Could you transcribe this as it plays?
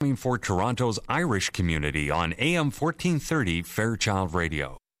playing for Toronto's Irish community on AM 1430 Fairchild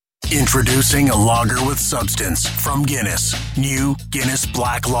Radio. Introducing a lager with substance from Guinness. New Guinness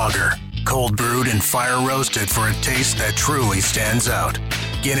Black Lager. Cold brewed and fire roasted for a taste that truly stands out.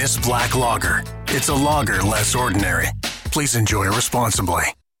 Guinness Black Lager. It's a lager less ordinary. Please enjoy responsibly.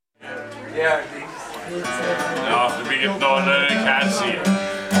 Yeah. No, we get no, they can't see it.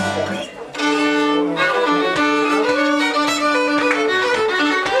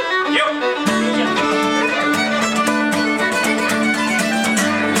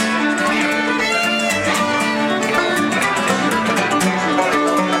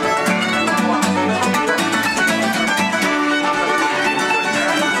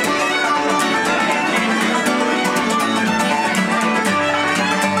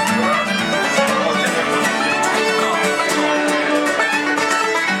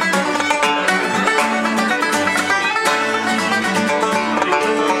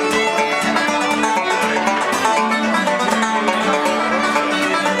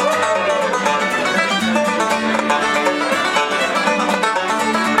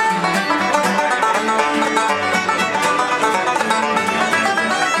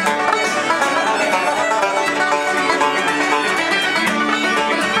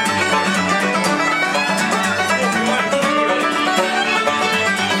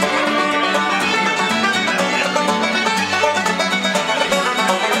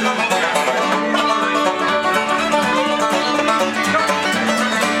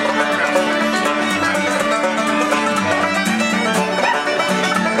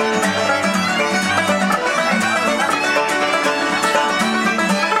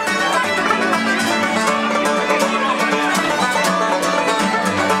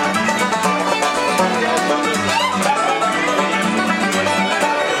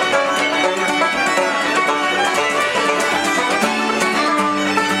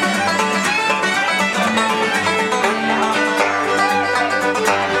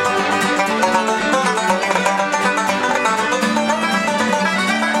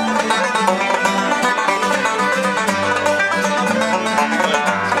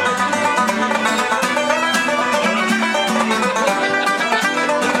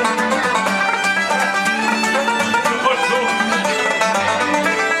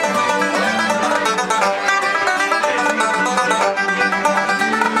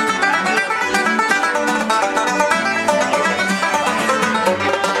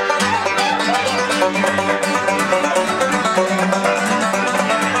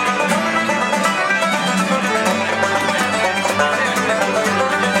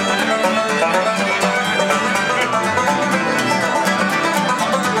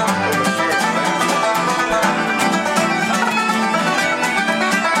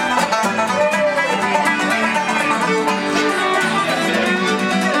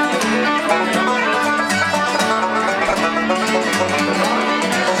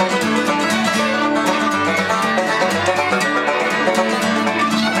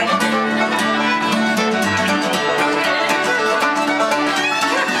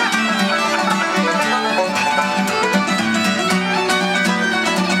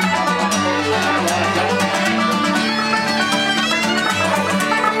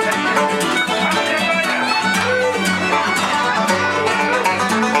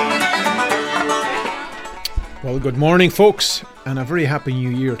 Well, good morning, folks, and a very happy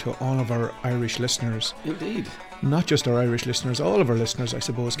new year to all of our Irish listeners. Indeed. Not just our Irish listeners, all of our listeners, I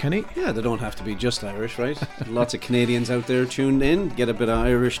suppose, Kenny. Yeah, they don't have to be just Irish, right? Lots of Canadians out there tuned in, get a bit of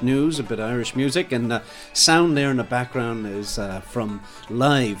Irish news, a bit of Irish music, and sound there in the background is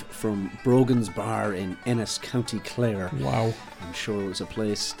live from Brogan's Bar in Ennis, County Clare. Wow. I'm sure it was a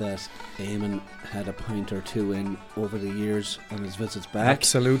place that Eamonn had a pint or two in over the years on his visits back.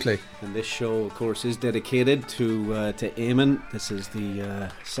 Absolutely. And this show, of course, is dedicated to Eamonn. This is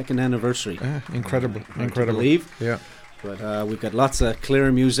the second anniversary. Incredible. I believe. Yeah. But we've got lots of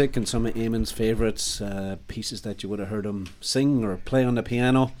Clare music and some of Eamonn's favourites, pieces that you would have heard him sing or play on the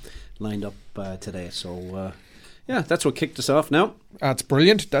piano, lined up today. So, yeah, that's what kicked us off now. That's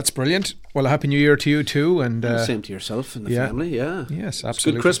brilliant. Well, a happy new year to you too, and same to yourself and the family. Yeah, yes,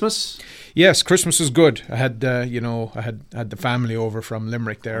 absolutely. Good Christmas. Yes, Christmas was good. I had I had the family over from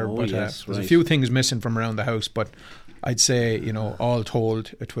Limerick there, but yes, there's a few things missing from around the house, but I'd say all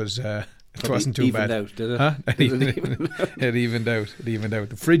told it was. It wasn't too bad. Out, did it? Huh? It evened out.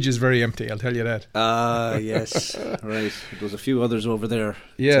 The fridge is very empty, I'll tell you that. Yes. Right. There was a few others over there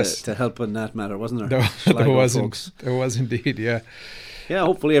to help in that matter, wasn't there? There wasn't. There was indeed, yeah. Yeah,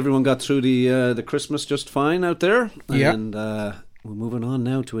 hopefully everyone got through the Christmas just fine out there. Yeah. And we're moving on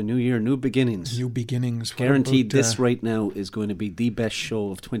now to a new year, new beginnings. New beginnings. Guaranteed this right now is going to be the best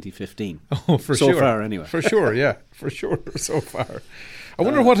show of 2015. Oh, for sure. So far, anyway. For sure, yeah. For sure, so far. I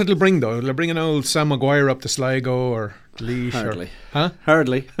wonder what it'll bring, though. It'll bring an old Sam Maguire up to Sligo or Laois. Hardly. Huh?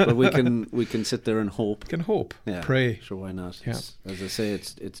 Hardly. But we can sit there and hope. Can hope. Yeah. Pray. Sure, why not? Yeah. As I say,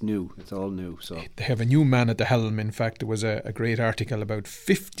 it's new. It's all new. So they have a new man at the helm. In fact, there was a great article about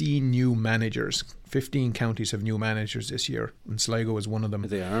 15 new managers. 15 counties have new managers this year, and Sligo is one of them.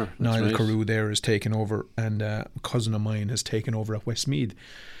 They are. Niall right. Carew there is taken over, and a cousin of mine has taken over at Westmeath.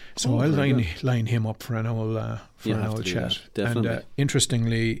 So I'll line him up for an old chat. Definitely. And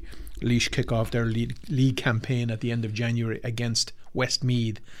interestingly, Laois kick off their league campaign at the end of January against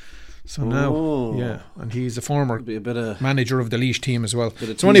Westmeath. So now, and he's a former manager of the Laois team as well.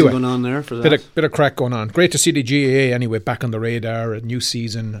 So anyway, going on there for that. Bit of crack going on. Great to see the GAA anyway back on the radar. A new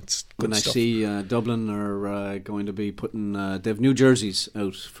season. That's good when stuff. I see Dublin are going to be putting they have new jerseys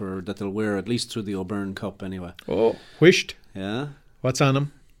out that they'll wear at least through the O'Byrne Cup anyway. Oh, wished. Yeah. What's on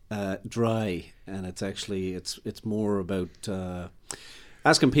them? Dry, and it's more about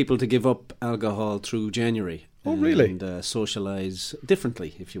asking people to give up alcohol through January. Oh, really? And socialise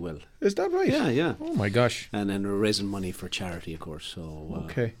differently, if you will. Is that right? Yeah. Oh my gosh! And then we're raising money for charity, of course. So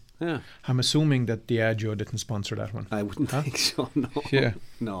okay. Yeah. I'm assuming that Diageo didn't sponsor that one. I wouldn't think so. No. Yeah.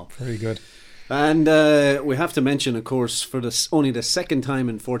 No. Very good. And we have to mention, of course, for only the second time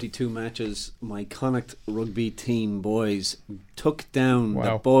in 42 matches, my Connacht rugby team boys took down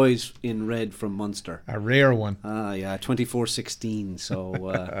the boys in red from Munster. A rare one. 24-16.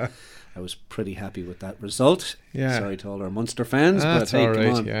 So I was pretty happy with that result. Yeah. Sorry to all our Munster fans, but hey,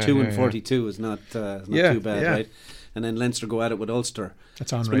 come on, 2 and 42 is not too bad, right? And then Leinster go at it with Ulster.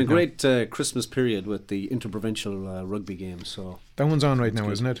 That's on it's right been a now. great Christmas period with the interprovincial rugby games. So that one's on right now,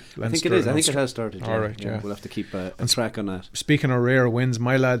 isn't it? Leinster, I think it is. I think it has started. All right, yeah. We'll have to keep a track on that. Speaking of rare wins,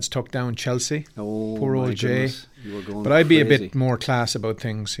 my lads took down Chelsea. Oh, poor old Jay. You were going but I'd be crazy. a bit more class about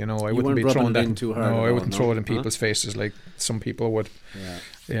things, you know. I wouldn't be throwing that in too hard. No, I wouldn't throw it in people's faces like some people would.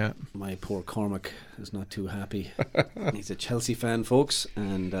 Yeah. My poor Cormac is not too happy. He's a Chelsea fan, folks,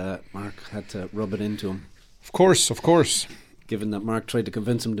 and Mark had to rub it into him. Of course. Given that Mark tried to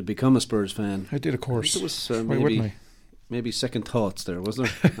convince him to become a Spurs fan. I did, of course. There was Why wouldn't I? Maybe second thoughts there, was there?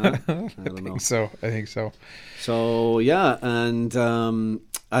 Huh? I don't know. I think so. So, yeah, and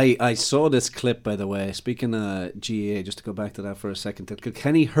I saw this clip, by the way. Speaking of GAA, just to go back to that for a second. The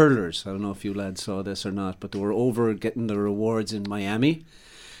Kilkenny Hurlers, I don't know if you lads saw this or not, but they were over getting the rewards in Miami.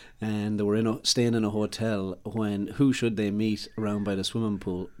 And they were staying in a hotel when who should they meet around by the swimming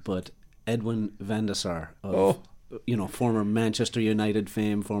pool but Edwin van der Sar of former Manchester United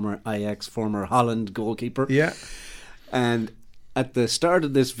fame, former Ajax, former Holland goalkeeper. Yeah. And at the start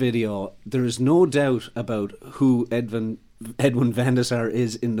of this video, there is no doubt about who Edwin van der Sar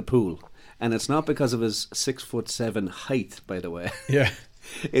is in the pool. And it's not because of his 6'7" height, by the way. Yeah.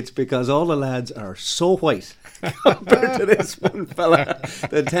 It's because all the lads are so white compared to this one fella,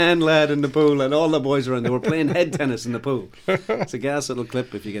 the tan lad in the pool, and all the boys around. They were playing head tennis in the pool. It's a gas little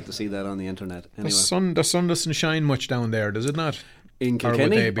clip if you get to see that on the internet. Anyway. The sun doesn't shine much down there, does it not? In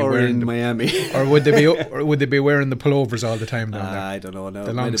Kilkenny or in Miami? Or would they be wearing the pullovers all the time down there? I don't know. No,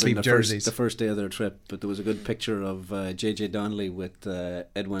 the long sleeve jerseys. The first day of their trip, but there was a good picture of JJ Donnelly with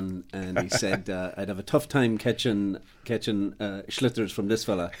Edwin, and he said, "I'd have a tough time catching schlitters from this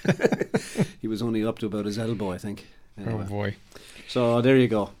fella." He was only up to about his elbow, I think. Anyway. Oh boy! So there you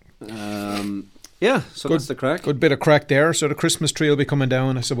go. So that's the crack. Good bit of crack there. So the Christmas tree will be coming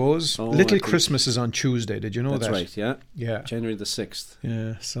down, I suppose. Little Christmas is on Tuesday. Did you know that? That's right, yeah. January the 6th.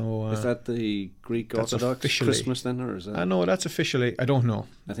 Yeah, so... is that the Greek Orthodox Christmas then, or is that... I know, that's officially... I don't know.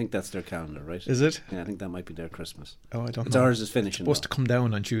 I think that's their calendar, right? Is it? Yeah, I think that might be their Christmas. Oh, I don't know. Ours is finishing. It's supposed to come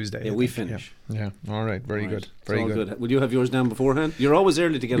down on Tuesday. Yeah, we finish. Yeah. All right, very good. Very good. Will you have yours down beforehand? You're always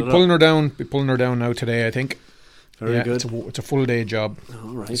early to get it up. Be pulling her down now today, I think. Very good. It's a full day job.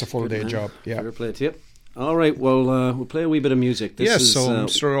 All right. It's a full day job, yeah. Fair play to you. All right, well, we'll play a wee bit of music. So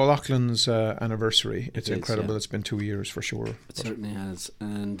Sir O'Loughlin's anniversary. It's incredible. It's been 2 years for sure. It certainly has.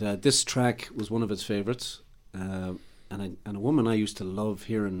 And this track was one of his favourites. And a woman I used to love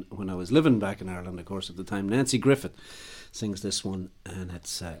hearing when I was living back in Ireland, of course, at the time, Nancy Griffith, sings this one, and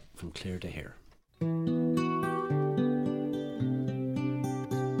it's From Clear to Here.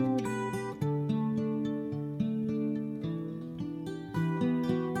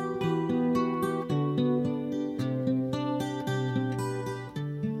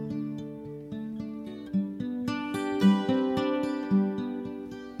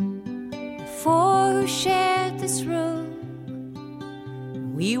 Shared this room,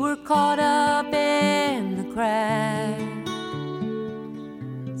 we were caught up in the crowd.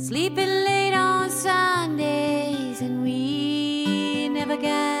 sleeping late on Sundays, and we never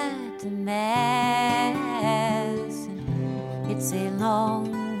get to Mass. And it's a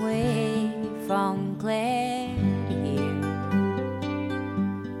long way from Clare to here.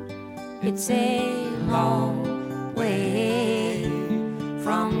 It's a long way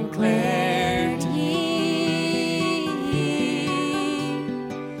from Clare to here.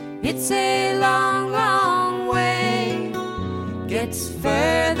 It's a long, long way, gets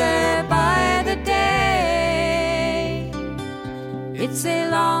further by the day. It's a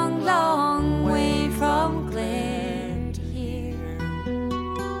long, long way from Clare to here.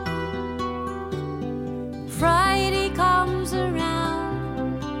 Friday comes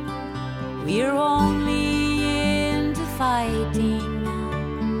around, we're only into fighting.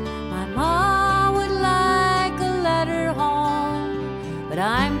 My mom would like a letter home, but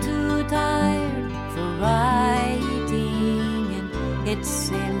I'm too tired for writing. And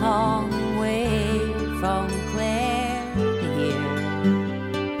it's a long way from Clare to here.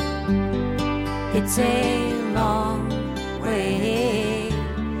 It's a long way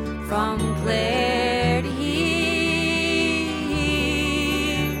from Clare to here.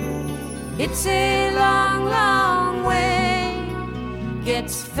 It's a long, long way,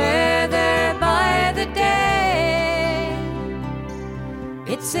 gets further by the day.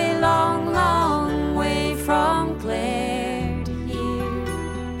 It's a long, long way from Clare to here.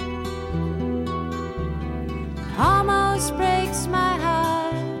 It almost breaks my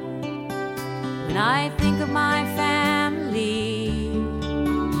heart when I think of my family.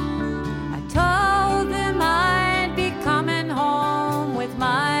 I told them I'd be coming home with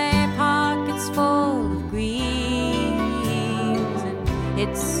my pockets full of greens, and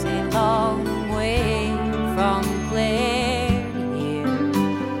it's a long way from Clare to here.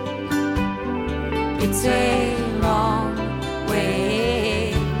 It's a long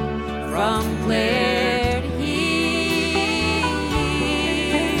way from Clare to here.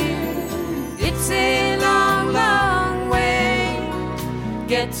 It's a long, long way,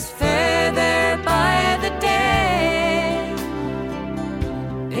 gets further by the day.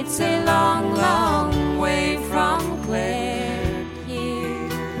 It's a long, long way from Clare to here.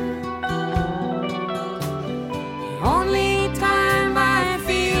 The only time I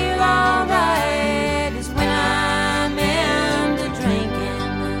feel alright is when I'm into drinking.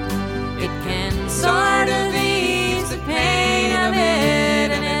 It can sort of ease the pain of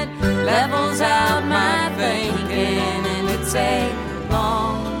it, and it levels out my thinking. And it's a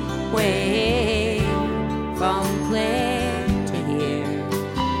long way from Clare to here.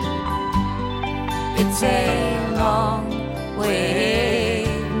 It's a long way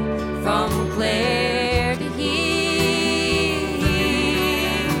from Clare to here.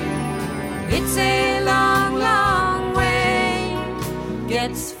 It's a long, long way,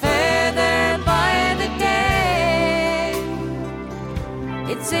 gets further by the day.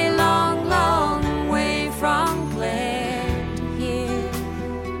 It's a long, long way from Clare to here.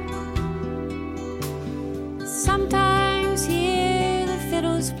 Sometimes hear the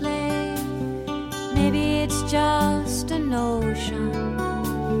fiddles play, maybe it's just a notion.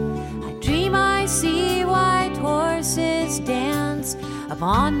 I dream I see white horses dance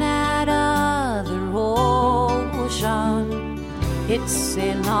upon that other ocean. It's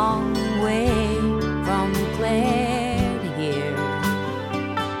a long way from Clare to here.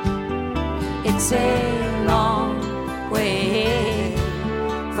 It's a long way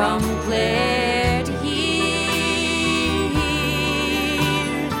from Clare to here.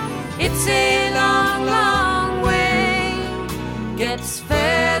 It's a long, long way, gets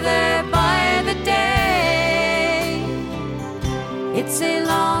further by the day. It's a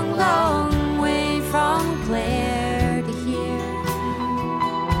long, long way from Clare to here.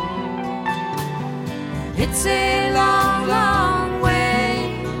 It's a long, long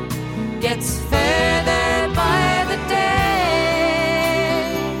way, gets further by the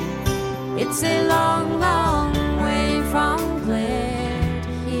day. It's a long, long way from Clare to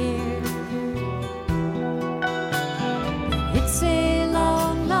here. It's a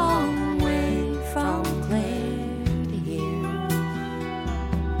long, long way from Clare to here.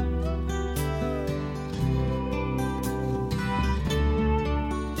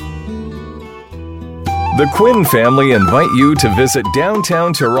 The Quinn family invite you to visit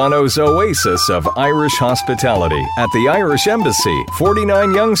downtown Toronto's oasis of Irish hospitality at the Irish Embassy,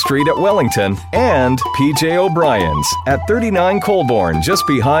 49 Yonge Street at Wellington, and PJ O'Brien's at 39 Colborne, just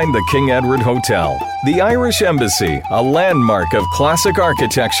behind the King Edward Hotel. The Irish Embassy, a landmark of classic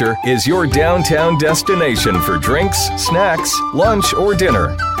architecture, is your downtown destination for drinks, snacks, lunch, or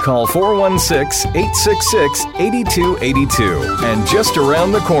dinner. Call 416-866-8282. And just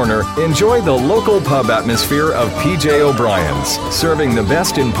around the corner, enjoy the local pub atmosphere of PJ O'Brien's, serving the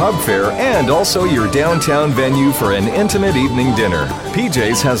best in pub fare and also your downtown venue for an intimate evening dinner.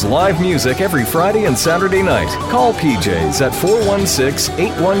 PJ's has live music every Friday and Saturday night. Call PJ's at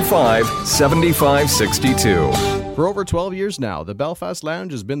 416-815-7562. For over 12 years now, the Belfast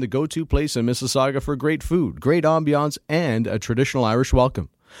Lounge has been the go-to place in Mississauga for great food, great ambiance, and a traditional Irish welcome.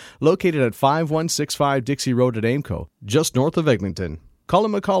 Located at 5165 Dixie Road at Aimco, just north of Eglinton.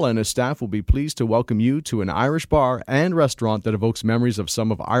 Colin McCullough and his staff will be pleased to welcome you to an Irish bar and restaurant that evokes memories of some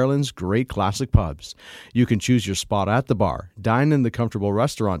of Ireland's great classic pubs. You can choose your spot at the bar, dine in the comfortable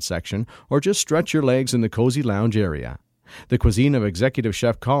restaurant section, or just stretch your legs in the cozy lounge area. The cuisine of Executive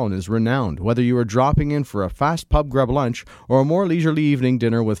Chef Colin is renowned, whether you are dropping in for a fast pub grub lunch or a more leisurely evening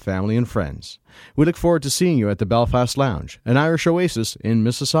dinner with family and friends. We look forward to seeing you at the Belfast Lounge, an Irish oasis in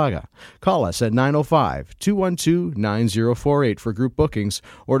Mississauga. Call us at 905-212-9048 for group bookings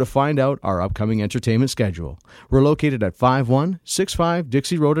or to find out our upcoming entertainment schedule. We're located at 5165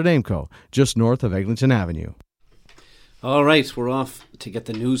 Dixie Road at Aimco, just north of Eglinton Avenue. All right, we're off to get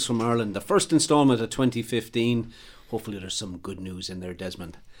the news from Ireland. The first instalment of 2015. Hopefully there's some good news in there,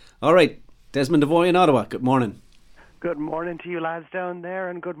 Desmond. All right, Desmond Devoy in Ottawa. Good morning. Good morning to you lads down there,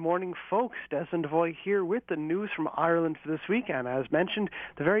 and good morning folks. Desmond Devoy here with the news from Ireland for this week, and as mentioned,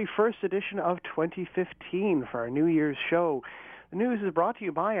 the very first edition of 2015 for our New Year's show. The news is brought to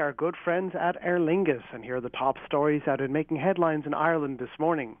you by our good friends at Aer Lingus, and here are the top stories that are making headlines in Ireland this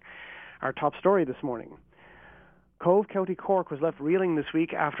morning. Our top story this morning. Cove, County Cork was left reeling this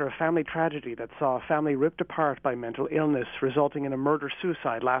week after a family tragedy that saw a family ripped apart by mental illness, resulting in a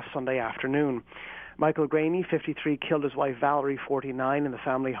murder-suicide last Sunday afternoon. Michael Graney, 53, killed his wife Valerie, 49, in the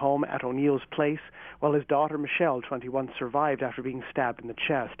family home at O'Neill's Place, while his daughter Michelle, 21, survived after being stabbed in the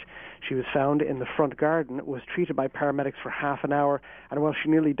chest. She was found in the front garden, was treated by paramedics for half an hour, and while she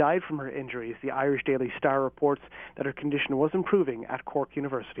nearly died from her injuries, the Irish Daily Star reports that her condition was improving at Cork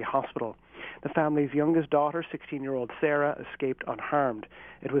University Hospital. The family's youngest daughter, 16-year-old Sarah, escaped unharmed.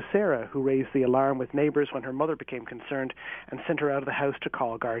 It was Sarah who raised the alarm with neighbours when her mother became concerned and sent her out of the house to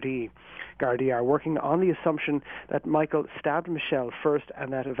call Gardaí. Gardaí are working on the assumption that Michael stabbed Michelle first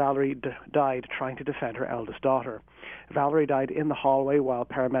and that Valerie died trying to defend her eldest daughter. Valerie died in the hallway while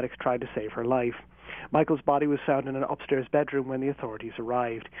paramedics tried to save her life. Michael's body was found in an upstairs bedroom when the authorities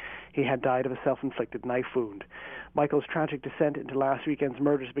arrived. He had died of a self-inflicted knife wound. Michael's tragic descent into last weekend's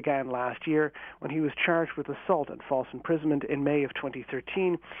murders began last year when he was charged with assault and false imprisonment in May of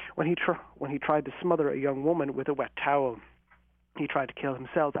 2013 when he tried to smother a young woman with a wet towel. He tried to kill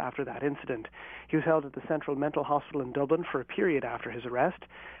himself after that incident. He was held at the Central Mental Hospital in Dublin for a period after his arrest.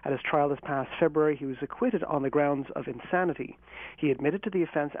 At his trial this past February, he was acquitted on the grounds of insanity. He admitted to the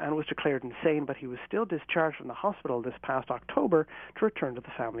offence and was declared insane, but he was still discharged from the hospital this past October to return to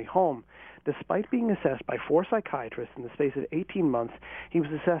the family home. Despite being assessed by 4 psychiatrists in the space of 18 months, he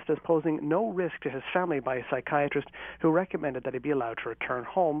was assessed as posing no risk to his family by a psychiatrist who recommended that he be allowed to return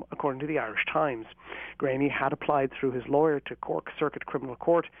home, according to the Irish Times. Graney had applied through his lawyer to Cork Circuit Criminal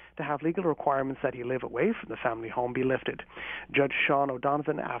Court to have legal requirements that he live away from the family home be lifted. Judge Sean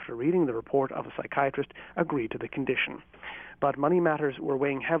O'Donovan, after reading the report of a psychiatrist, agreed to the condition. But money matters were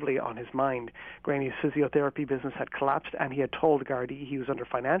weighing heavily on his mind. Graney's physiotherapy business had collapsed, and he had told Gardaí he was under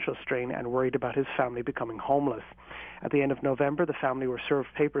financial strain and worried about his family becoming homeless. At the end of November, the family were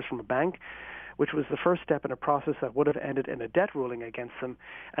served papers from a bank, which was the first step in a process that would have ended in a debt ruling against them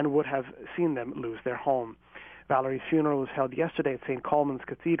and would have seen them lose their home. Valerie's funeral was held yesterday at St. Colman's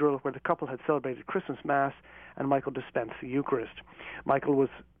Cathedral, where the couple had celebrated Christmas Mass and Michael dispensed the Eucharist.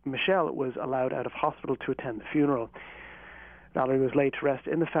 Michelle was allowed out of hospital to attend the funeral. Valerie was laid to rest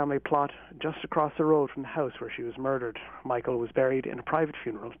in the family plot just across the road from the house where she was murdered. Michael was buried in a private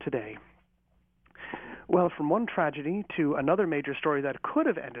funeral today. Well, from one tragedy to another major story that could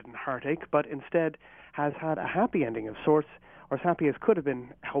have ended in heartache, but instead has had a happy ending of sorts, or as happy as could have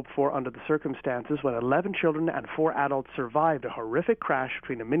been hoped for under the circumstances, when 11 children and 4 adults survived a horrific crash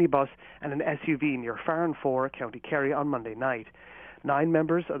between a minibus and an SUV near Farranfore, County Kerry, on Monday night. 9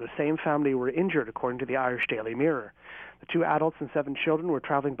 members of the same family were injured, according to the Irish Daily Mirror. The 2 adults and 7 children were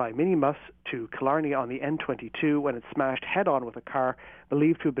travelling by minibus to Killarney on the N22 when it smashed head-on with a car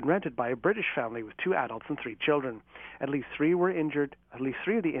believed to have been rented by a British family with 2 adults and 3 children. At least 3 of the injured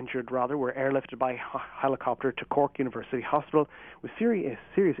were airlifted by helicopter to Cork University Hospital with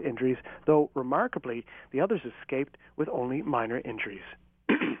serious injuries, though remarkably the others escaped with only minor injuries.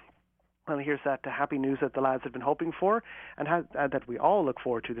 Well, here's that happy news that the lads have been hoping for and that we all look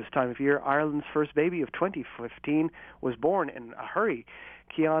forward to this time of year. Ireland's first baby of 2015 was born in a hurry.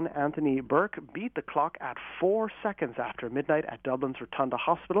 Cian Anthony Burke beat the clock at 4 seconds after midnight at Dublin's Rotunda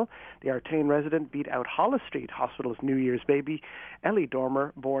Hospital. The Artane resident beat out Hollis Street Hospital's New Year's baby, Ellie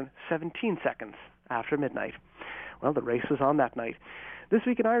Dormer, born 17 seconds after midnight. Well, the race was on that night. This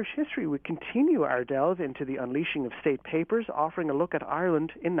week in Irish history, we continue our delve into the unleashing of state papers, offering a look at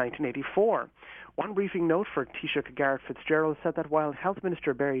Ireland in 1984. One briefing note for Taoiseach Garrett Fitzgerald said that while Health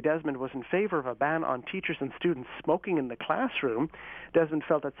Minister Barry Desmond was in favour of a ban on teachers and students smoking in the classroom, Desmond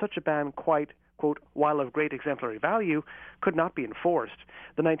felt that such a ban quite, quote, while of great exemplary value, could not be enforced.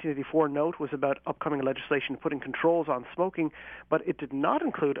 The 1984 note was about upcoming legislation putting controls on smoking, but it did not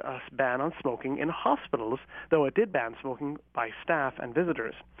include a ban on smoking in hospitals, though it did ban smoking by staff and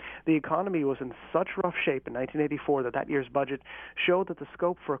visitors. The economy was in such rough shape in 1984 that year's budget showed that the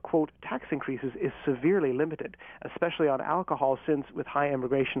scope for, quote, tax increases is severely limited, especially on alcohol, since with high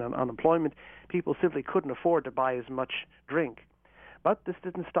immigration and unemployment, people simply couldn't afford to buy as much drink. But this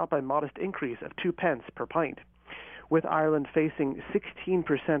didn't stop a modest increase of 2 pence per pint. With Ireland facing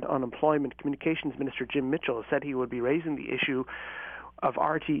 16% unemployment, Communications Minister Jim Mitchell said he would be raising the issue of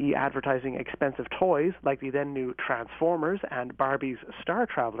RTE advertising expensive toys like the then new Transformers and Barbie's Star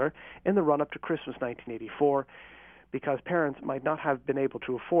Traveller in the run-up to Christmas 1984, because parents might not have been able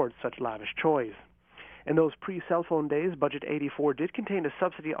to afford such lavish toys. In those pre-cell phone days, Budget 84 did contain a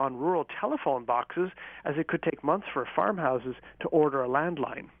subsidy on rural telephone boxes, as it could take months for farmhouses to order a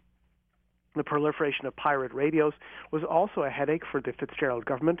landline. The proliferation of pirate radios was also a headache for the Fitzgerald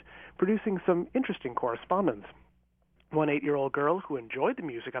government, producing some interesting correspondence. One 8-year-old girl who enjoyed the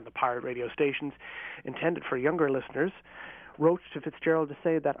music on the pirate radio stations intended for younger listeners wrote to Fitzgerald to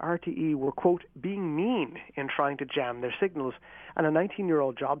say that RTE were, quote, being mean in trying to jam their signals, and a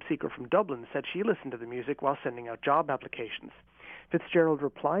 19-year-old job seeker from Dublin said she listened to the music while sending out job applications. Fitzgerald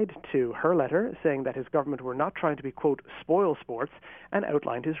replied to her letter saying that his government were not trying to be, quote, spoil sports, and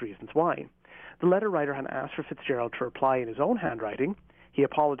outlined his reasons why. The letter writer had asked for Fitzgerald to reply in his own handwriting. He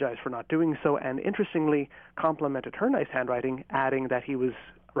apologized for not doing so and, interestingly, complimented her nice handwriting, adding that he was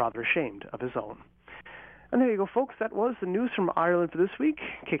rather ashamed of his own. And there you go, folks. That was the news from Ireland for this week.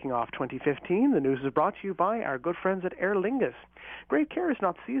 Kicking off 2015, the news is brought to you by our good friends at Aer Lingus. Great care is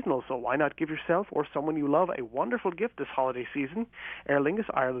not seasonal, so why not give yourself or someone you love a wonderful gift this holiday season? Aer Lingus,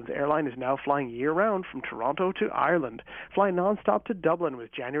 Ireland's airline, is now flying year-round from Toronto to Ireland. Fly non-stop to Dublin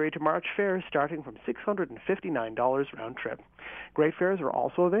with January to March fares starting from $659 round trip. Great fares are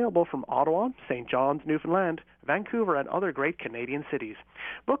also available from Ottawa, St. John's, Newfoundland, Vancouver, and other great Canadian cities.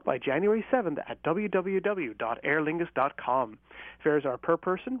 Book by January 7th at www.airlingus.com. Fares are per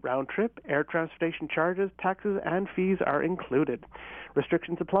person, round trip, air transportation charges, taxes, and fees are included.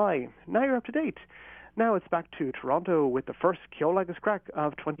 Restrictions apply. Now you're up to date. Now it's back to Toronto with the first Ceol agus Craic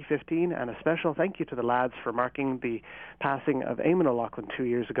of 2015, and a special thank you to the lads for marking the passing of Eamonn O'Loughlin 2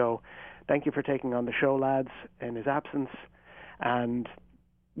 years ago. Thank you for taking on the show, lads, in his absence, and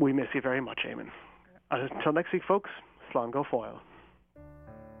we miss you very much, Eamonn. Until next week, folks, slán go fóill.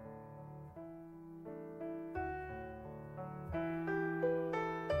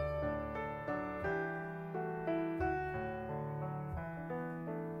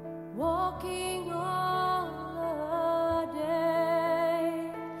 Walking all a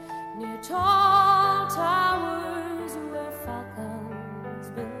day near tall towers where falcons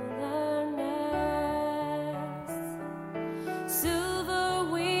build their nests. Silver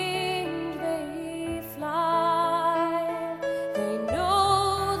winged they fly. They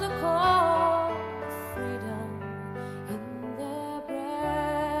know the call of freedom in their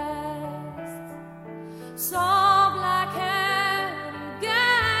breasts. Saw black hand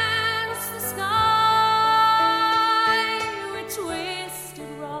against the sky with twisted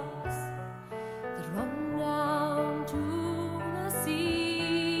rocks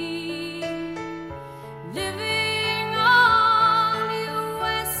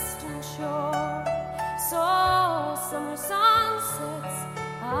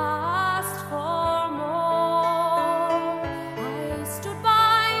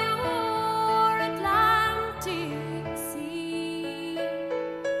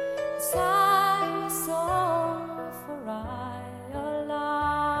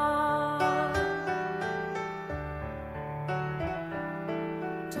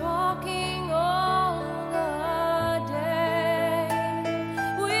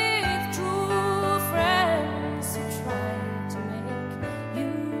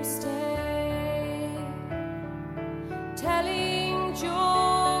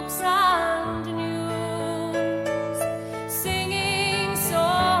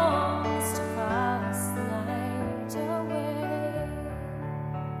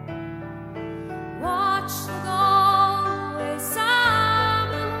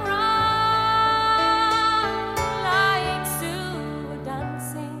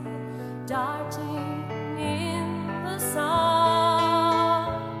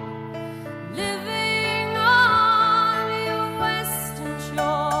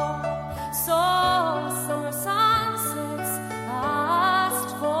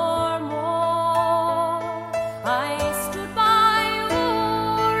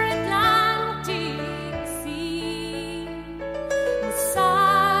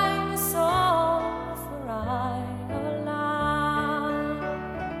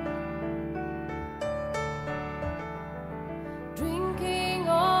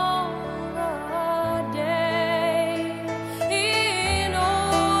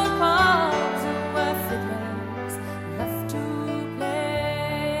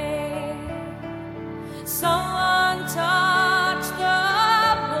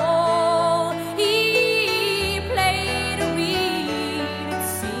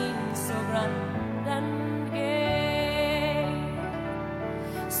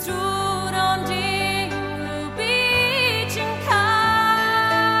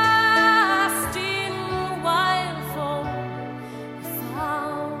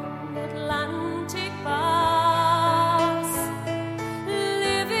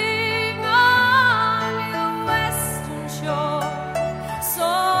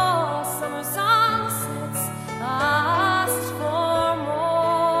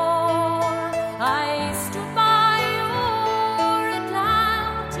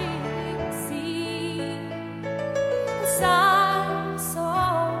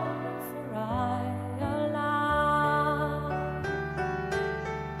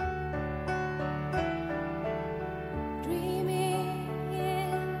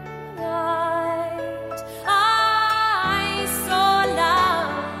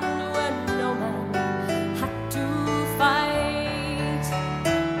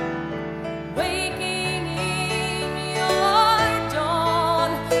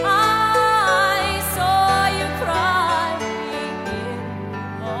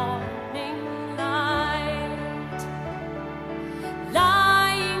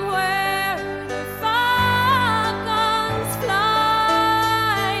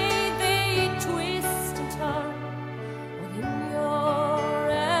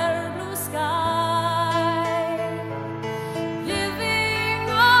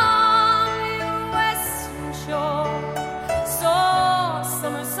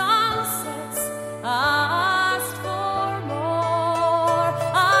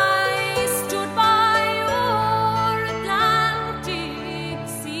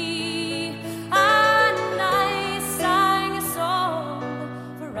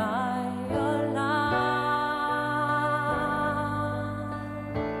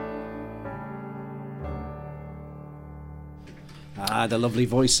The lovely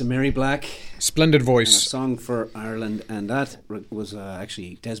voice of Mary Black. Splendid voice. And a song for Ireland, and that was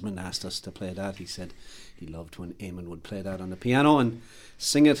actually Desmond asked us to play that. He said he loved when Eamonn would play that on the piano and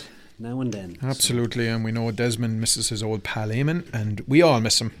sing it now and then. Absolutely, and we know Desmond misses his old pal Eamonn, and we all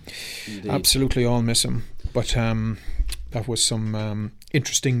miss him. Indeed. Absolutely all miss him. But that was some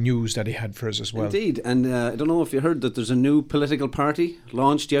interesting news that he had for us as well. Indeed, and I don't know if you heard that there's a new political party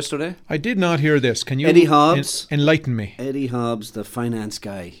launched yesterday. I did not hear this. Can you Eddie Hobbs enlighten me? Eddie Hobbs, the finance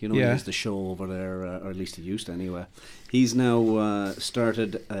guy, he has the show over there, or at least he used to anyway. He's now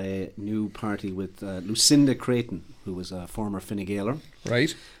started a new party with Lucinda Creighton, who was a former Fine Gaeler.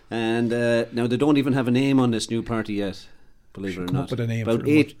 Right. And now they don't even have a name on this new party yet. Believe it or not, about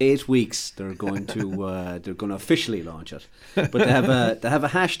 8 weeks they're going to officially launch it, but they have a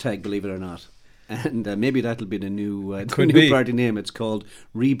hashtag. Believe it or not, and maybe that'll be the new party name. It's called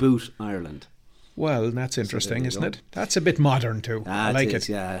Reboot Ireland. Well, that's interesting, isn't it? That's a bit modern too. I like it.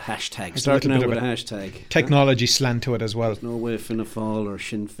 Yeah, hashtag. It's Starting out with a hashtag. Technology slant to it as well. There's no way Fianna Fáil or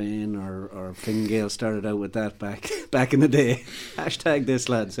Sinn Féin or Fine Gael started out with that back in the day. Hashtag this,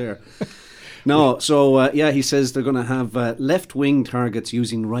 lads. Here. No, so he says they're going to have left-wing targets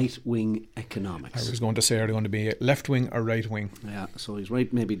using right-wing economics. I was going to say, are they going to be left-wing or right-wing? Yeah, so he's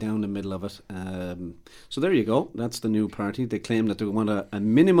right maybe down the middle of it. So there you go. That's the new party. They claim that they want a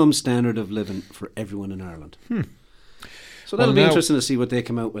minimum standard of living for everyone in Ireland. So that'll be interesting to see what they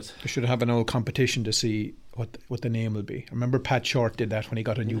come out with. They should have an old competition to see what the name will be. I remember Pat Short did that when he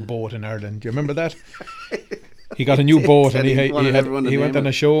got a new boat in Ireland. Do you remember that? He got a new boat and he went on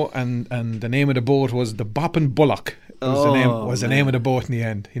a show and the name of the boat was the Boppin' Bullock. Was the name of the boat in the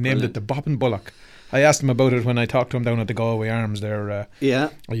end. He named it the Boppin' Bullock. I asked him about it when I talked to him down at the Galway Arms there a year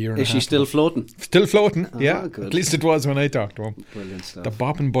and a half ago. Is she still floating? Still floating, yeah. Good. At least it was when I talked to him. Brilliant stuff. The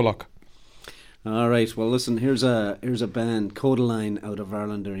Boppin' Bullock. All right, well listen, here's a band, Codaline, out of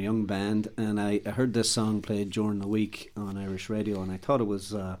Ireland. They're a young band, and I heard this song played during the week on Irish radio, and I thought it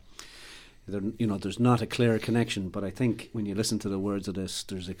was there's not a clear connection, but I think when you listen to the words of this,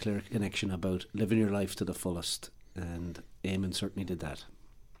 there's a clear connection about living your life to the fullest, and Eamonn certainly did that.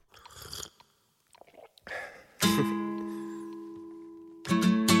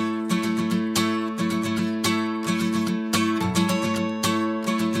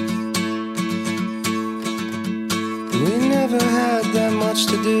 We never had that much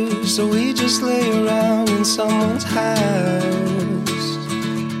to do, so we just lay around in someone's house.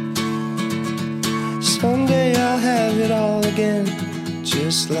 Someday I'll have it all again,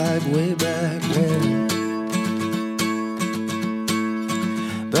 just like way back when.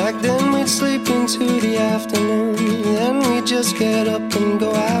 Back then we'd sleep into the afternoon, then we'd just get up and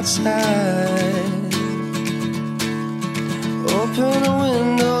go outside. Open a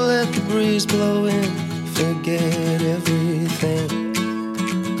window, let the breeze blow in, forget everything.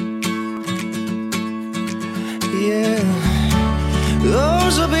 Yeah,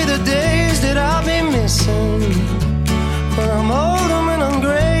 those will be the days that I'll be missing, when I'm old and when I'm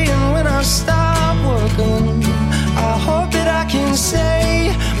grey and when I stop working. I hope that I can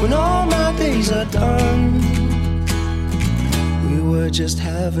say, when all my days are done, we were just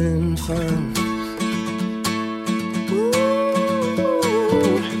having fun.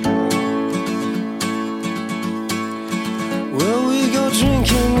 Well, we go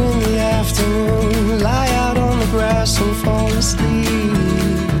drinking in the afternoon, lie out on the grass and fall asleep.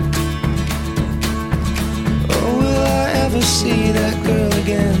 Oh, will I ever see that girl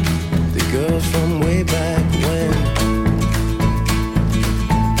again, the girl from way back when?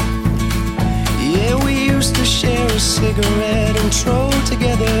 Yeah, we used to share a cigarette and troll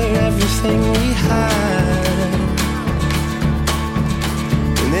together everything we had,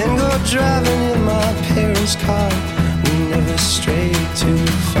 and then go driving in my parents' car. We never strayed too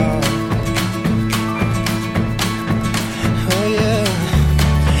far. Oh yeah,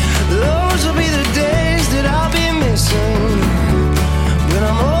 those will be the days that I'll be missing, when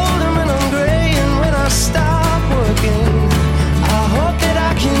I'm old and when I'm grey and when I stop working. I hope that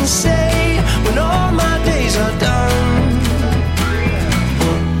I can say, when all my days are done,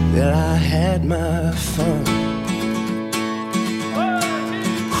 that I had my fun. Ooh.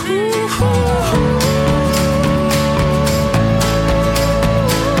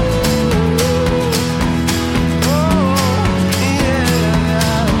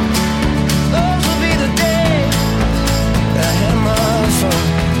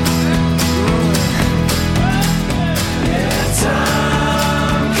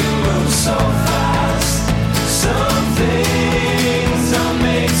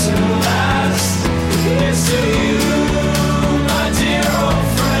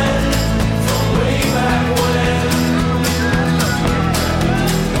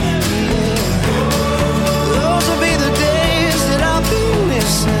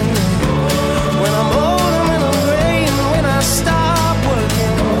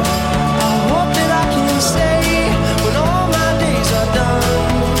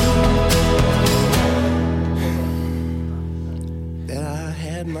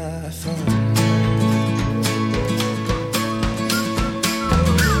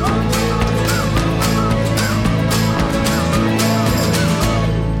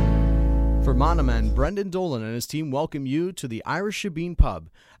 Brendan Dolan and his team welcome you to the Irish Shebeen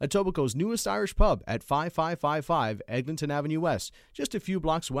Pub, Etobicoke's newest Irish pub at 5555 Eglinton Avenue West, just a few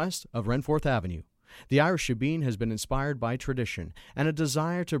blocks west of Renforth Avenue. The Irish Shebeen has been inspired by tradition and a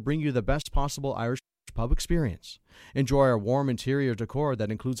desire to bring you the best possible Irish pub experience. Enjoy our warm interior decor that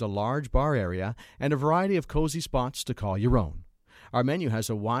includes a large bar area and a variety of cozy spots to call your own. Our menu has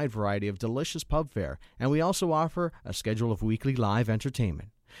a wide variety of delicious pub fare, and we also offer a schedule of weekly live entertainment.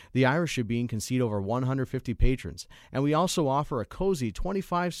 The Irish Shebeen can seat over 150 patrons, and we also offer a cozy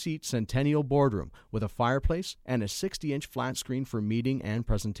 25-seat Centennial boardroom with a fireplace and a 60-inch flat screen for meeting and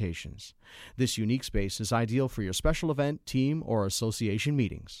presentations. This unique space is ideal for your special event, team, or association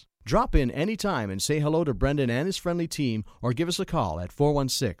meetings. Drop in anytime and say hello to Brendan and his friendly team, or give us a call at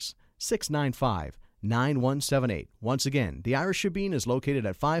 416-695-9178. Once again, the Irish Shebeen is located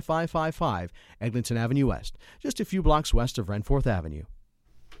at 5555 Eglinton Avenue West, just a few blocks west of Renforth Avenue.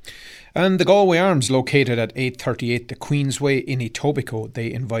 And the Galway Arms, located at 838 the Queensway in Etobicoke,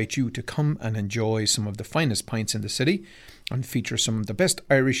 they invite you to come and enjoy some of the finest pints in the city and feature some of the best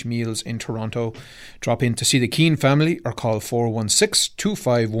Irish meals in Toronto. Drop in to see the Keane family or call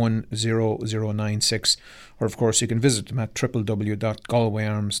 416-251-0096. Or, of course, you can visit them at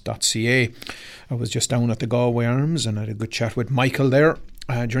www.galwayarms.ca. I was just down at the Galway Arms and I had a good chat with Michael there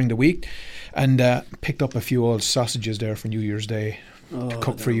during the week, and picked up a few old sausages there for New Year's Day. To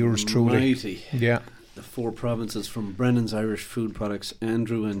cook for yours truly. Mighty. Yeah. The four provinces from Brennan's Irish Food Products,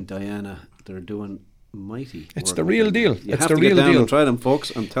 Andrew and Diana, they're doing mighty. It's the real deal. You it's have the to real get down deal. and try them,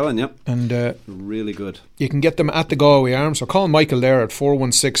 folks. I'm telling you. And really good. You can get them at the Galway Arms. So call Michael there at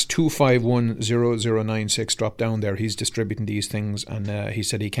 416-251-0096. Drop down there. He's distributing these things, and he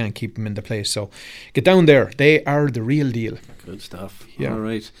said he can't keep them in the place. So get down there. They are the real deal. Good stuff. Yeah. All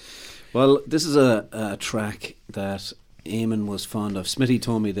right. Well, this is a track that Eamonn was fond of. Smitty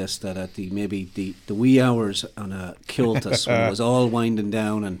told me this, that at the wee hours on a Kiltus when it was all winding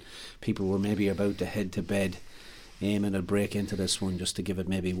down and people were maybe about to head to bed, Eamonn would break into this one just to give it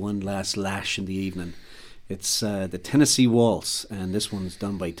maybe one last lash in the evening. It's the Tennessee Waltz, and this one's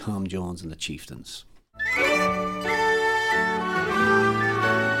done by Tom Jones and the Chieftains.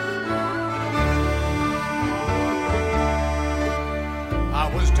 I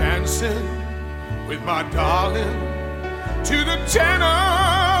was dancing with my darling to the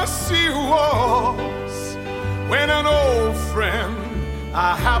Tennessee Waltz when an old friend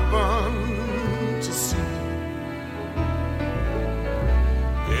I happened to see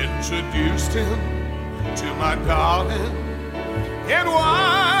introduced him to my darling, and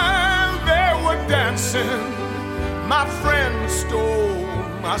while they were dancing, my friend stole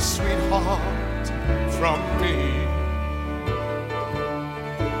my sweetheart from me.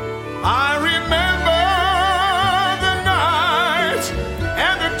 I remember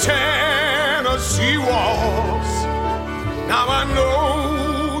Tennessee Waltz. Now I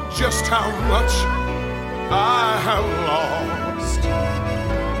know just how much I have lost.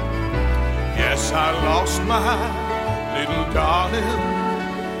 Yes, I lost my little darling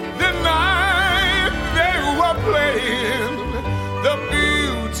the night they were playing the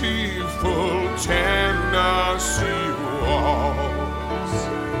beautiful Tennessee Waltz.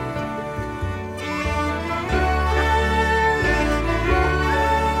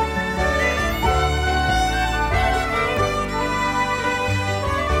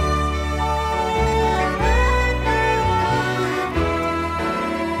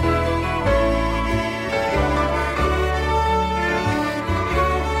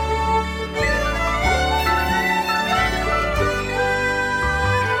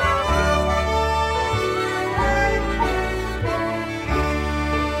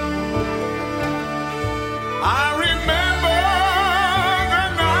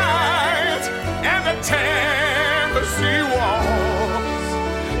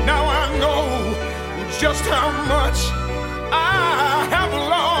 Just how much I have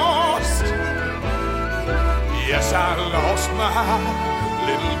lost. Yes, I lost my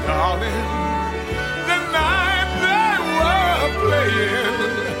little darling the night they were playing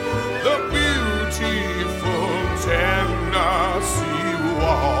the beautiful Tennessee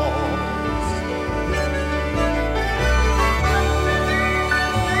Waltz.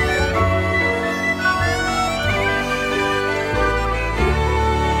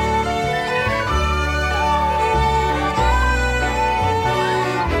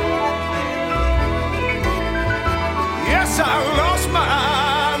 I lost my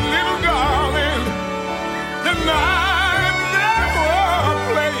little darling the night they were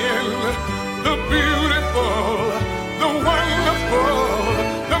playing the beautiful, the wonderful,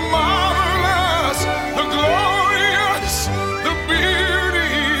 the marvelous, the glorious, the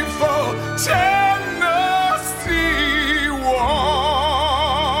beautiful Tennessee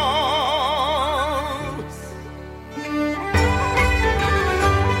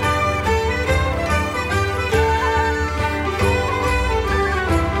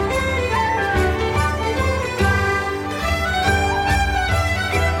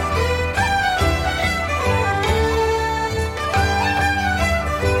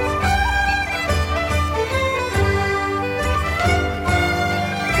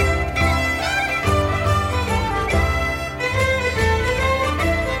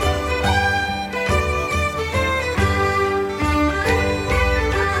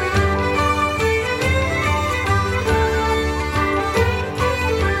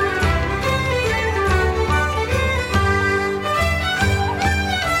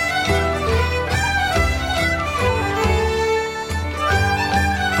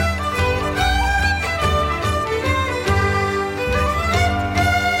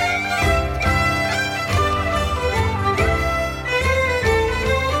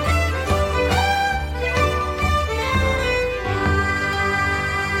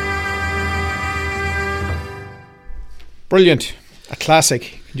Brilliant. A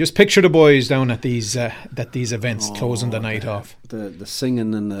classic. Just picture the boys down at these events, closing the night off. The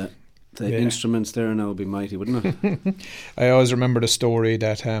singing and the instruments there now would be mighty, wouldn't it? I always remember the story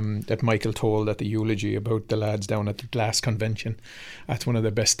that Michael told at the eulogy about the lads down at the glass convention. That's one of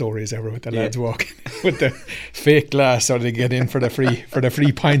the best stories ever, with the lads walking with the fake glass so they get in for the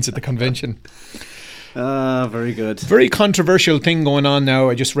free pints at the convention. Very good. Very controversial thing going on now.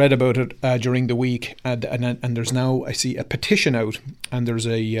 I just read about it during the week, and there's now, I see, a petition out, and there's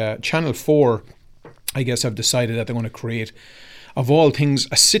a Channel 4, I guess, have decided that they're going to create, of all things,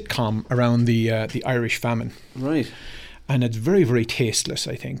 a sitcom around the Irish famine. Right. And it's very, very tasteless,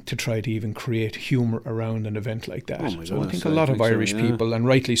 I think, to try to even create humour around an event like that. So I think a lot of Irish people, and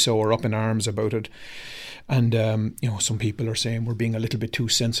rightly so, are up in arms about it. And, some people are saying we're being a little bit too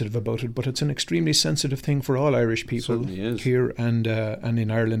sensitive about it, but it's an extremely sensitive thing for all Irish people here and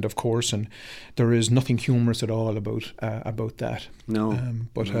in Ireland, of course. And there is nothing humorous at all about that. No,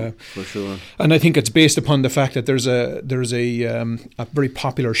 for sure. And I think it's based upon the fact that there's a very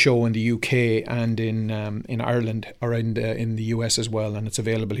popular show in the UK and in Ireland, or in the US as well, and it's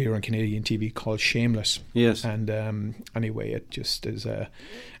available here on Canadian TV, called Shameless. Yes. And anyway, it just is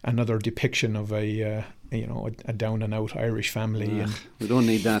another depiction of a down and out Irish family. And we don't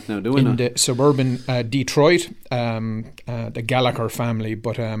need that now, do we? In the suburban Detroit, the Gallagher family.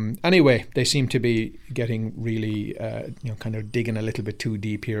 But anyway, they seem to be getting really, kind of digging a little bit too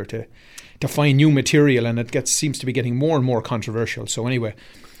deep here to find new material, and it seems to be getting more and more controversial. So anyway,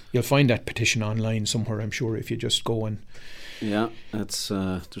 you'll find that petition online somewhere, I'm sure, if you just go and. Yeah, that's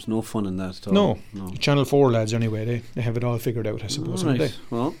there's no fun in that at all. No. Channel 4 lads, anyway, they have it all figured out, I suppose. Right. They?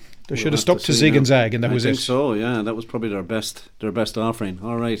 Well, they should have stuck to Zig and Zag, and that was it. I think so, yeah. That was probably their best offering.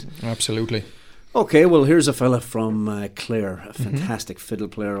 All right. Absolutely. Okay, well, here's a fella from Clare, a fantastic fiddle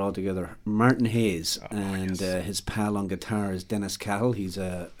player altogether, Martin Hayes, his pal on guitar is Dennis Cahill. He's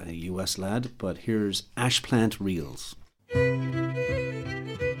a US lad, but here's Ashplant Reels.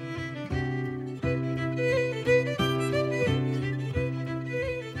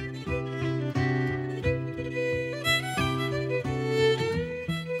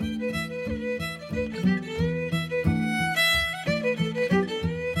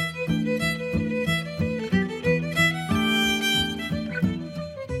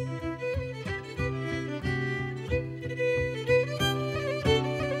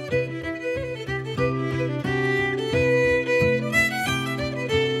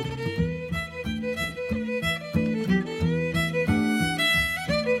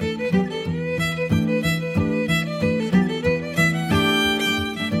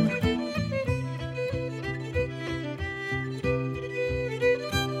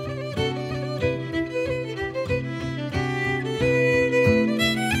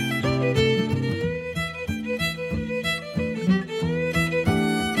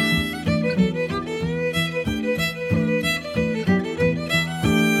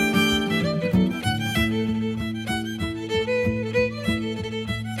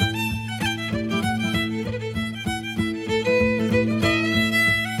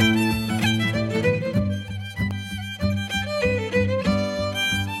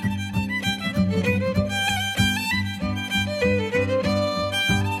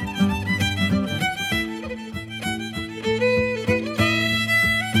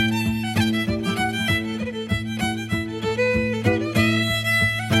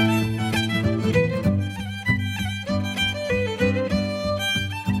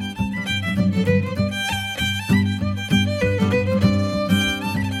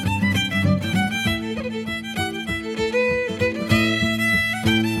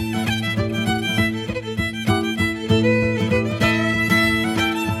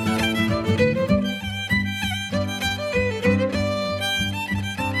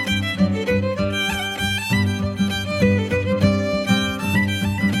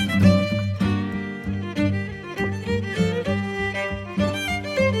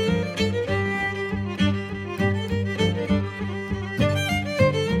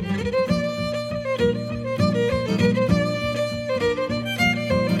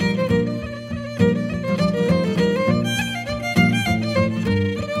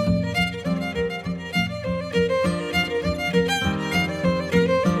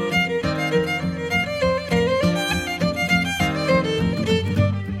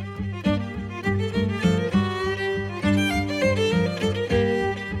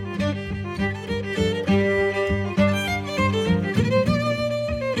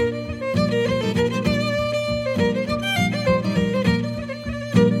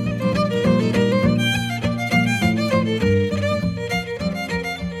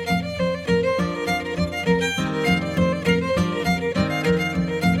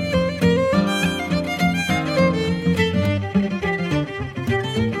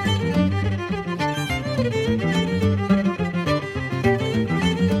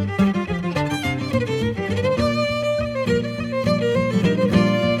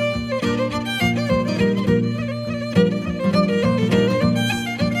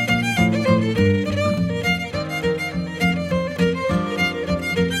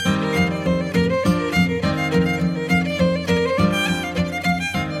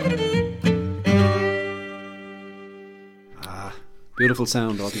 beautiful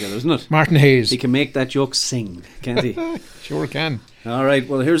sound altogether, isn't it? Martin Hayes. He can make that joke sing, can't he? Sure can. All right,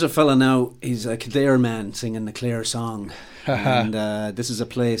 well, here's a fella now. He's a Kildare man singing the Clare song. And this is a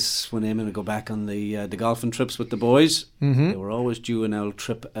place when Eamonn would go back on the golfing trips with the boys. They were always due an old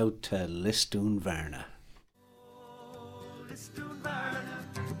trip out to Lisdoonvarna. Lisdoonvarna.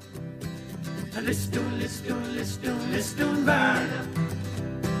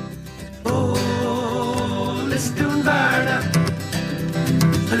 Oh, Lisdoonvarna.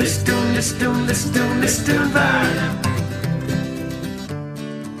 Lisdoonvarna.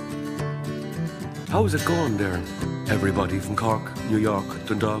 How's it going there? Everybody from Cork, New York,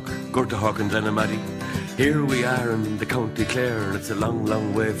 Dundalk, Gortahawk and Glenamaddy. Here we are in the County Clare, and it's a long,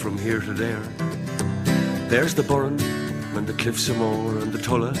 long way from here to there. There's the Burren and the Cliffs of Moher and the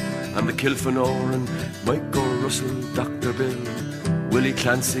Tulla and the Kilfenore and Michael Russell, Dr. Bill, Willie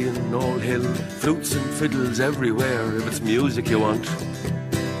Clancy and Noel Hill. Flutes and fiddles everywhere. If it's music you want,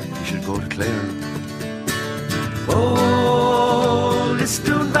 you should go to Clare. Oh,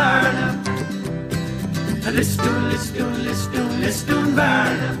 Lisdoonvarna.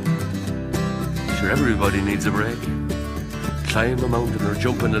 Lisdoonvarna. Sure, everybody needs a break. Climb a mountain or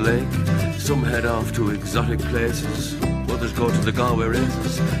jump in a lake. Some head off to exotic places. Others go to the Galway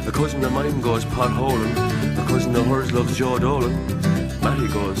races. A cousin of mine goes potholing. A cousin of hers loves Joe Dolan. Matty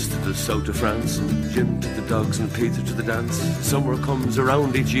goes to the south of France, and Jim to the dogs and Peter to the dance. Summer comes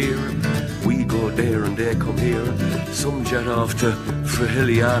around each year. We go there and they come here. Some jet off to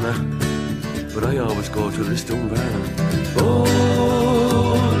Frahiliana, but I always go to Lisdoonvarna. Oh,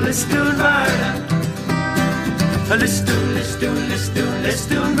 Lisdoonvarna.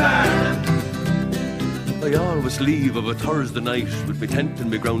 Lisdoonvarna. I always leave of a Thursday night with me tent and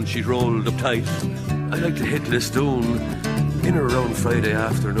me ground sheet rolled up tight. I like to hit Lisdoon in or around Friday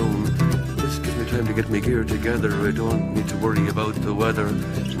afternoon. This gives me time to get me gear together. I don't need to worry about the weather.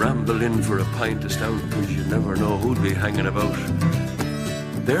 Ramble in for a pint of stout, cause you never know who'd be hanging about.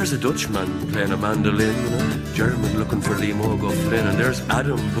 There's a Dutchman playing a mandolin, and a German looking for Lee Mogo Flynn, and there's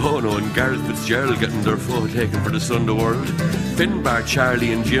Adam Bono and Gareth Fitzgerald getting their photo taken for the Sunday World. Finbar,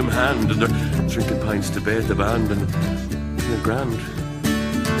 Charlie and Jim Hand, and they're drinking pints to bait the band, and they're grand.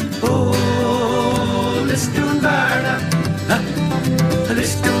 Oh, Lisdoonvarna.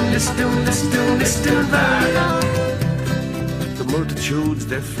 Lisdoonvarna. The multitudes,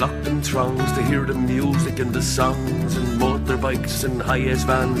 they flocked in throngs to hear the music and the songs, and motorbikes and high-ace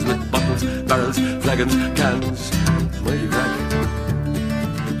vans with bottles, barrels, flagons, cans. Mighty crack.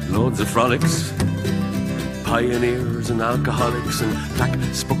 Loads of frolics. Pioneers and alcoholics, and Black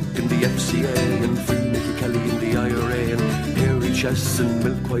Spuck in the FCA, and Free Mickey Kelly in the IRA, and hairy chests and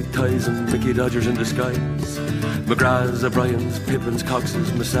milk white ties, and Mickey Dodgers in disguise. McGraths, O'Briens, Pippins,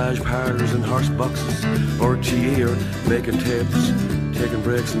 Coxes, massage parlours and horse boxes. RTE are making tapes, taking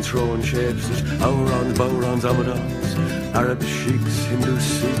breaks and throwing shapes. There's Aurons, Bowrons, Amadons, Arab sheiks, Hindu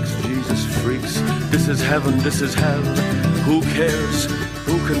Sikhs, Jesus freaks. This is heaven, this is hell. Who cares?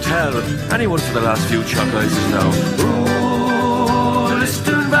 Who can tell? Anyone for the last few chalk ices now. Oh,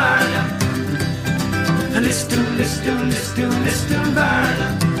 Lisdoonvarna. Lisdoonvarna.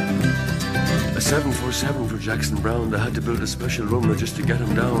 A 747 for Jackson Brown. They had to build a special runway just to get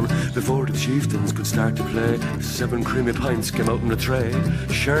him down. Before the chieftains could start to play, 7 creamy pints came out in a tray.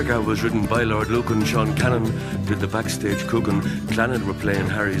 Shergar was ridden by Lord Lucan. Sean Cannon did the backstage cooking. Clannad were playing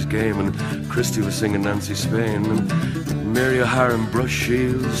Harry's game, and Christie was singing Nancy Spain. And Mary O'Hara and Brush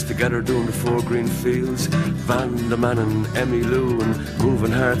Shields together doing the 4 green fields. Van the Man and Emmy Lou and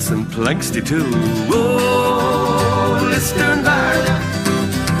Moving Hearts and Planksty too. Oh, Lisdoonvarna.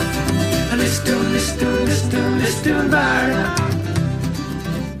 Lisdoonvarna.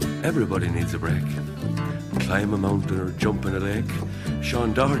 Everybody needs a break. Climb a mountain or jump in a lake.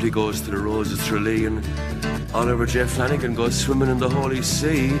 Sean Doherty goes to the Roses Tralee, and Oliver J. Flanagan goes swimming in the Holy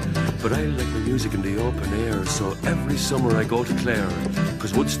See. But I like my music in the open air, so every summer I go to Clare,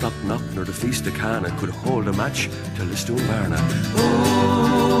 cause Woodstock, Knockn or the Feast of Cana could hold a match to Lisdoonvarna.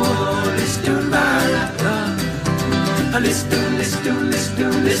 Oh, Lisdoonvarna.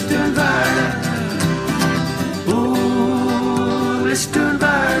 Lisdoonvarna. Oh,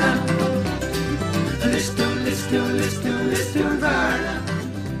 Lisdoonvarna. Lisdoonvarna.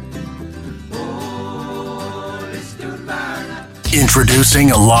 Oh, Lisdoonvarna.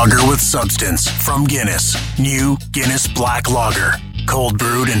 Introducing a lager with substance from Guinness. New Guinness Black Lager. Cold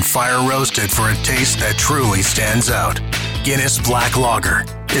brewed and fire roasted for a taste that truly stands out. Guinness Black Lager.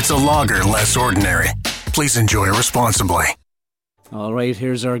 It's a lager less ordinary. Please enjoy responsibly. All right,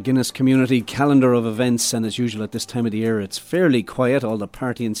 here's our Guinness community calendar of events, and as usual at this time of the year it's fairly quiet. All the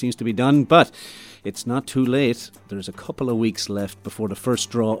partying seems to be done, but it's not too late. There's a couple of weeks left before the first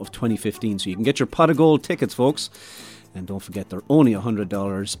draw of 2015, so you can get your pot of gold tickets, folks. And don't forget, they're only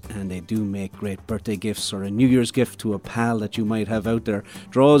 $100, and they do make great birthday gifts or a New Year's gift to a pal that you might have out there.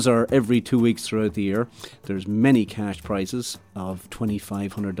 Draws are every 2 weeks throughout the year. There's many cash prizes of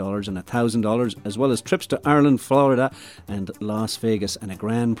 $2,500 and $1,000, as well as trips to Ireland, Florida and Las Vegas, and a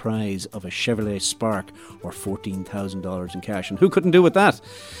grand prize of a Chevrolet Spark or $14,000 in cash. And who couldn't do with that?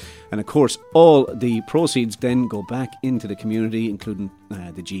 And of course, all the proceeds then go back into the community, including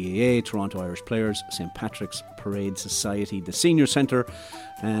the GAA, Toronto Irish Players, St. Patrick's Parade Society, the Senior Centre,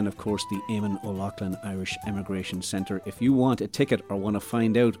 and of course the Eamonn O'Loughlin Irish Emigration Centre. If you want a ticket or want to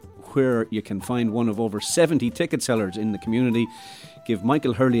find out where you can find one of over 70 ticket sellers in the community, give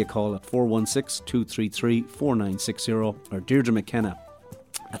Michael Hurley a call at 416-233-4960 or Deirdre McKenna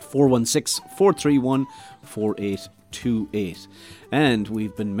at 416-431-4828. And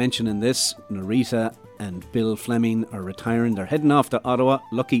we've been mentioning this, Narita and Bill Fleming are retiring. They're heading off to Ottawa.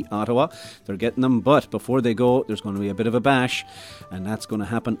 Lucky Ottawa. They're getting them, but before they go, there's going to be a bit of a bash, and that's going to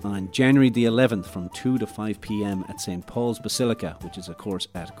happen on January the 11th from 2 to 5 p.m. at St. Paul's Basilica, which is, of course,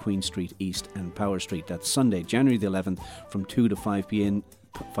 at Queen Street East and Power Street. That's Sunday, January the 11th from 2 to 5 p.m.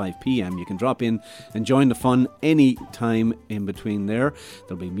 You can drop in and join the fun any time in between there.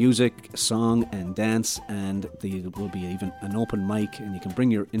 There'll be music, song and dance, and there will be even an open mic, and you can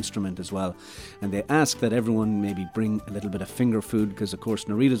bring your instrument as well. And they ask that everyone maybe bring a little bit of finger food, because of course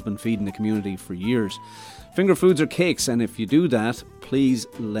Narita's been feeding the community for years. Finger foods are cakes, and if you do that, please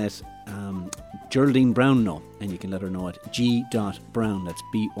let Geraldine Brown know, and you can let her know at g.brown, that's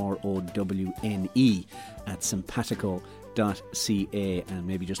BROWNE, at simpatico.ca, and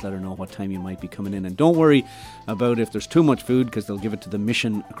maybe just let her know what time you might be coming in. And don't worry about if there's too much food, because they'll give it to the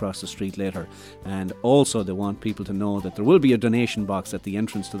mission across the street later. And also they want people to know that there will be a donation box at the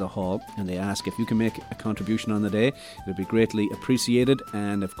entrance to the hall, and they ask if you can make a contribution on the day. It'll be greatly appreciated,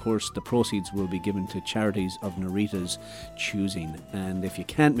 and of course the proceeds will be given to charities of Narita's choosing. And if you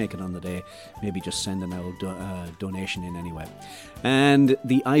can't make it on the day, maybe just send an old donation in anyway. And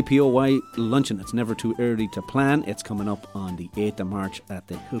the IPOY luncheon, it's never too early to plan. It's coming up on the 8th of March at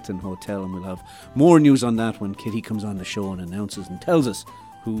the Hilton Hotel, and we'll have more news on that when Kitty comes on the show and announces and tells us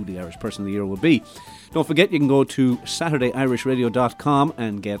who the Irish Person of the Year will be. Don't forget, you can go to SaturdayIrishRadio.com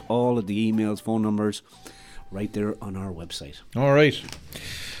and get all of the emails, phone numbers right there on our website. All right.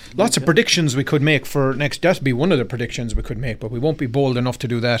 Lots of predictions we could make for next. That'd be one of the predictions we could make, but we won't be bold enough to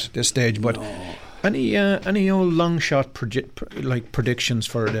do that at this stage. But any old long shot predictions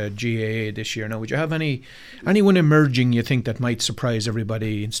for the GAA this year? Now, would you have anyone emerging you think that might surprise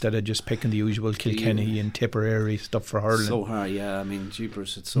everybody, instead of just picking the usual Kilkenny and Tipperary stuff for hurling? So hard, yeah. I mean,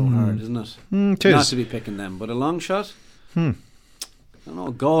 jeepers, it's so hard, isn't it? It is. Not to be picking them, but a long shot. I don't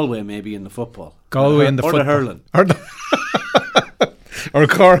know, Galway maybe in the football. Galway in the football. Or the hurling. Or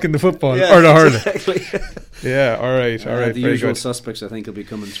Cork in the football, yeah, or the hurling. Exactly. Yeah, all right. The usual suspects, I think, will be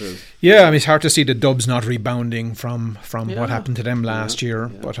coming through. Yeah, I mean, it's hard to see the Dubs not rebounding from what happened to them last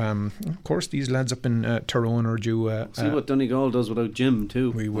year. Yeah. But of course, these lads up in Tyrone are due. See what Donegal does without Jim too.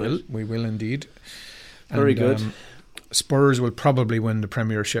 We will indeed. Very good. Spurs will probably win the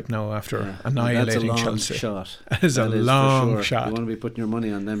Premiership now after annihilating Chelsea. That is a long shot. You want to be putting your money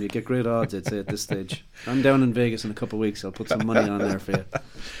on them. You get great odds, I'd say, at this stage. I'm down in Vegas in a couple of weeks. I'll put some money on there for you.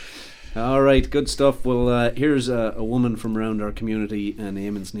 All right, good stuff. Well, here's a woman from around our community, and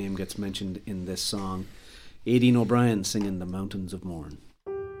Eamonn's name gets mentioned in this song. Aideen O'Brien singing The Mountains of Mourne.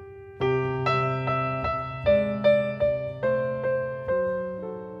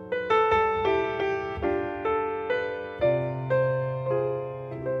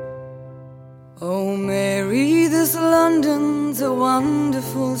 Oh Mary, this London's a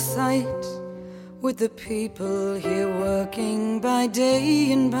wonderful sight, with the people here working by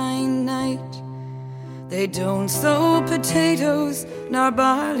day and by night. They don't sow potatoes, nor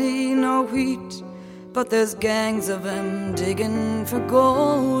barley, nor wheat, but there's gangs of them digging for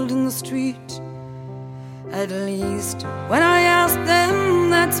gold in the street. At least when I asked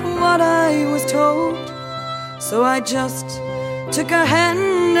them, that's what I was told. So I just took a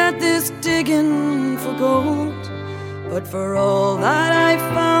hand at this digging for gold. But for all that I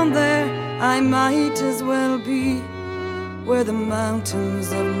found there, I might as well be where the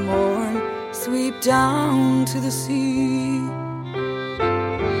mountains of Mourne sweep down to the sea.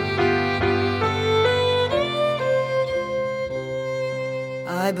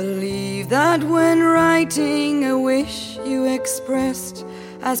 I believe that when writing a wish you expressed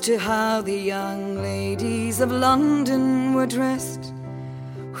as to how the young ladies of London were dressed,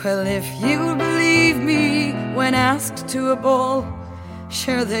 Well, if you'll believe me, when asked to a ball,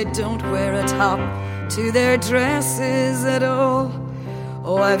 sure they don't wear a top to their dresses at all.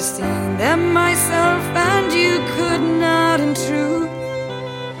 Oh, I've seen them myself, and you could not in truth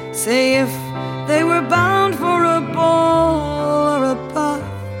say if they were bound for a ball or a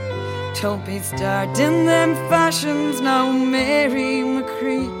bath. Don't be starting them fashions now, Mary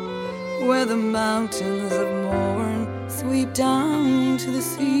McCree, where the mountains of Mourne sweep down to the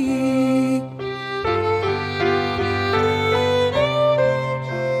sea.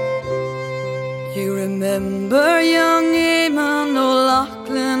 You remember young Eamonn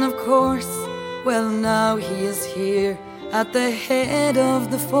O'Loughlin, of course. Well, now he is here at the head of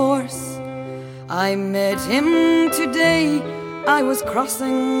the force. I met him today, I was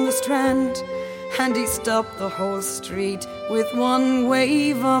crossing the Strand, and he stopped the whole street with one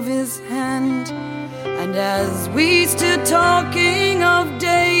wave of his hand. And as we stood talking of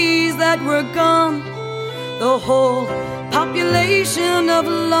days that were gone, the whole population of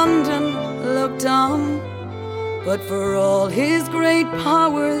London looked on. But for all his great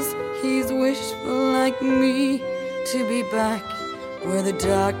powers, he's wishful like me to be back where the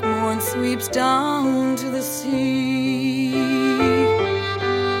dark morn sweeps down to the sea.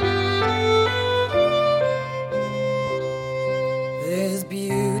 There's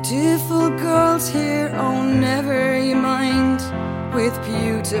beautiful girls here, oh never you mind, with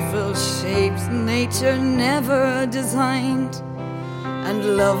beautiful shapes nature never designed,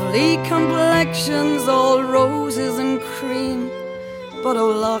 and lovely complexions all roses and cream. But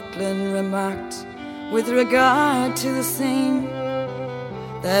O'Loughlin remarked with regard to the same,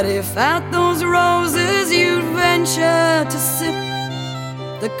 that if at those roses you'd venture to sip,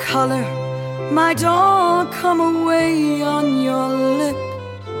 the colour might all come away on your lip.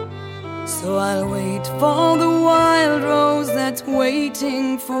 So I'll wait for the wild rose that's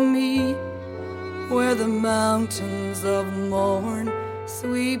waiting for me, where the mountains of Mourne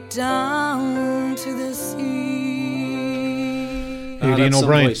sweep down to the sea. Aideen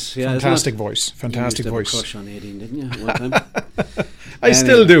O'Brien, voice. Yeah, fantastic voice, fantastic you voice. Used to have a crush on Aideen, didn't you? At one time. I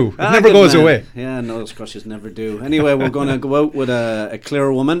still do. It never goes away. Yeah, no, those crushes never do. Anyway, we're going to go out with a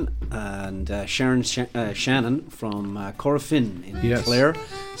Clare woman, and Sharon Shannon from Corofin in Clare,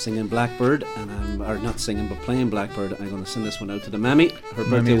 singing Blackbird, and or not singing but playing Blackbird. I'm going to send this one out to the mammy. Her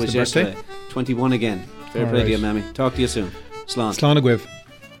birthday was yesterday. 21 again. Fair play to you, mammy. Talk to you soon. Slán. Slán a Guibh.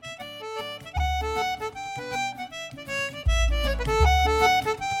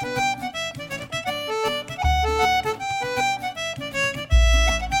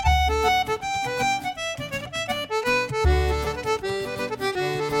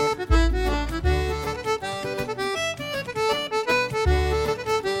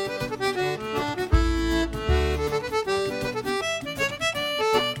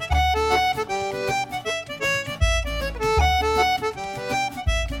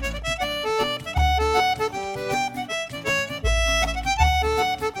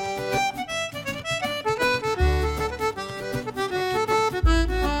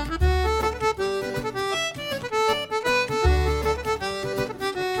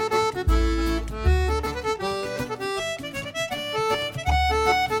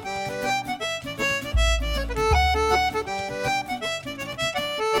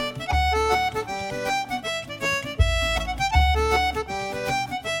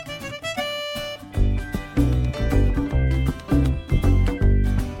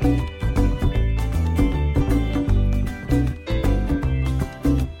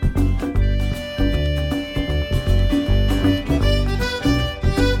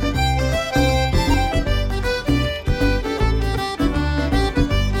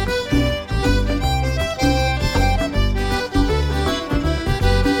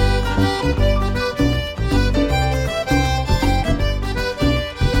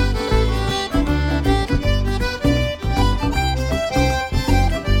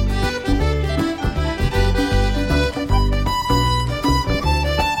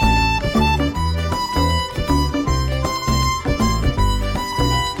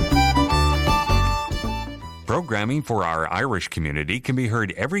 Programming for our Irish community can be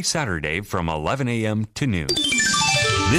heard every Saturday from 11 a.m. to noon.